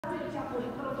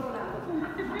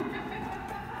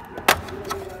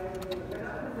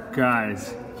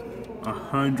Guys,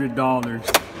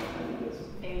 $100.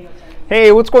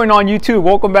 Hey, what's going on YouTube?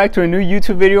 Welcome back to a new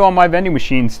YouTube video on my vending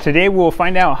machines. Today we'll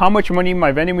find out how much money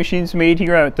my vending machines made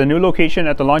here at the new location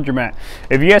at the laundromat.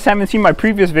 If you guys haven't seen my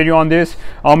previous video on this,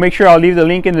 I'll make sure I'll leave the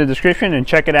link in the description and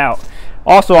check it out.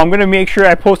 Also, I'm gonna make sure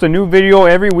I post a new video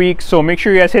every week, so make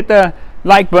sure you guys hit the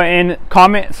like button,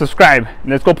 comment, subscribe.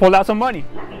 Let's go pull out some money.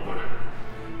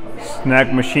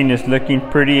 Snack machine is looking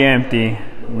pretty empty.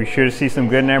 We should see some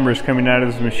good numbers coming out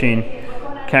of this machine.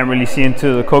 Can't really see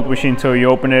into the Coke machine until you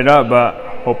open it up, but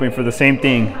hoping for the same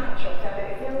thing.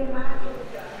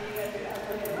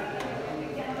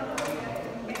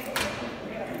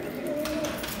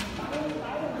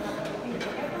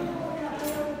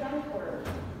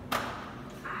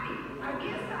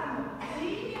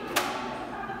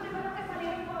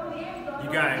 You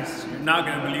guys, you're not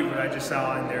gonna believe what I just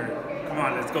saw in there. Come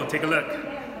on, let's go take a look.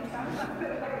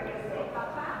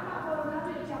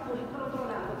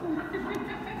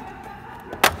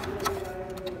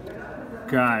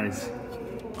 Guys,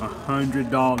 $100.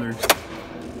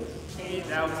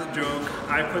 That was a joke.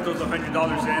 I put those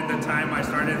 $100 in the time I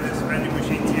started this vending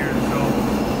machine here,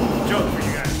 so joke for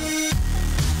you guys.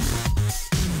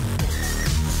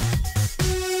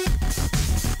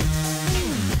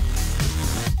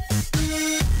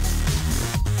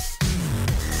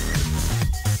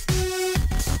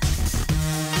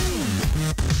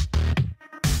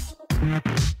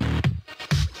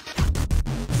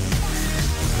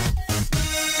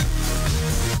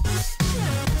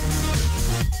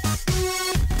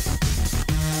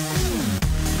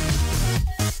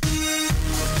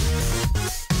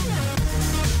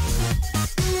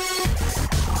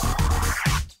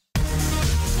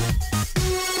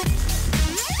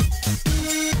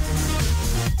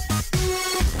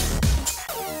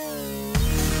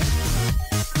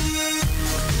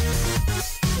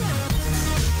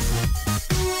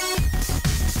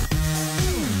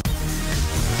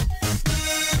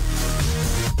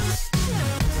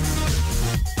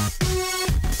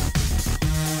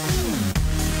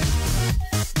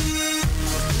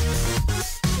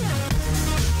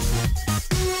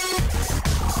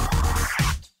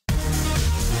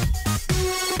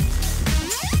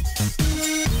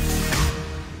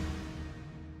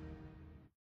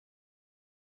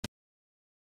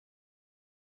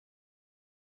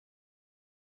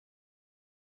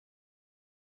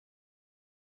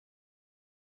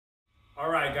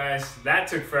 Alright guys, that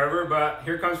took forever, but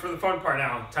here comes for the fun part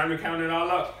now. Time to count it all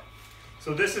up.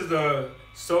 So this is the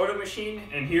soda machine,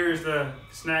 and here is the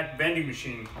snack vending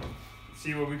machine. Let's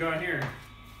see what we got here.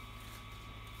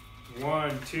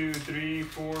 1, 2, 3,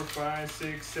 4, 5,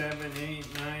 6, 7,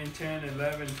 8, 9, 10,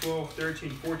 11, 12, 13,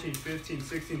 14, 15,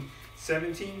 16,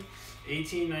 17,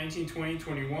 18, 19, 20,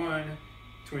 21,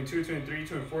 22, 23,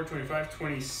 24, 25,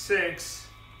 26.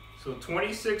 So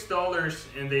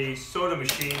 $26 in the soda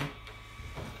machine.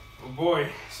 Oh boy,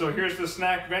 so here's the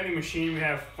snack vending machine. We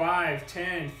have 5,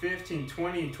 10, 15,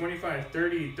 20, 25,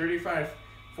 30, 35,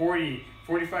 40,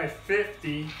 45,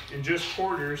 50 in just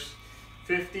quarters,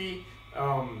 50,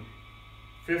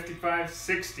 55,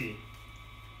 60.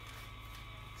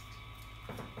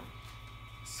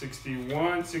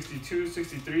 61, 62,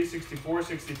 63, 64,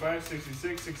 65,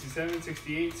 66, 67,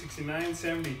 68, 69,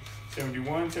 70,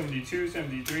 71, 72,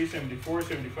 73, 74,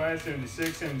 75,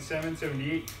 76, 77,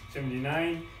 78,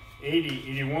 79, 80,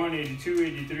 81, 82,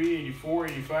 83, 84,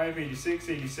 85, 86,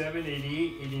 87,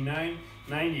 88, 89,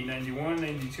 90, 91,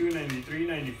 92, 93,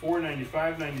 94,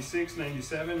 95, 96,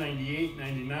 97, 98,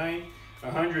 99,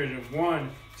 100,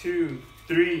 1, 2,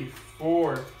 3,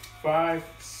 4, 5,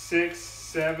 6,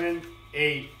 7,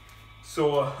 8.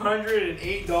 So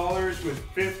 $108 with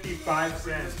 55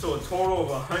 cents. So a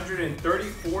total of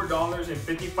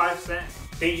 $134.55.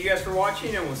 Thank you guys for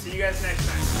watching, and we'll see you guys next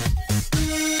time.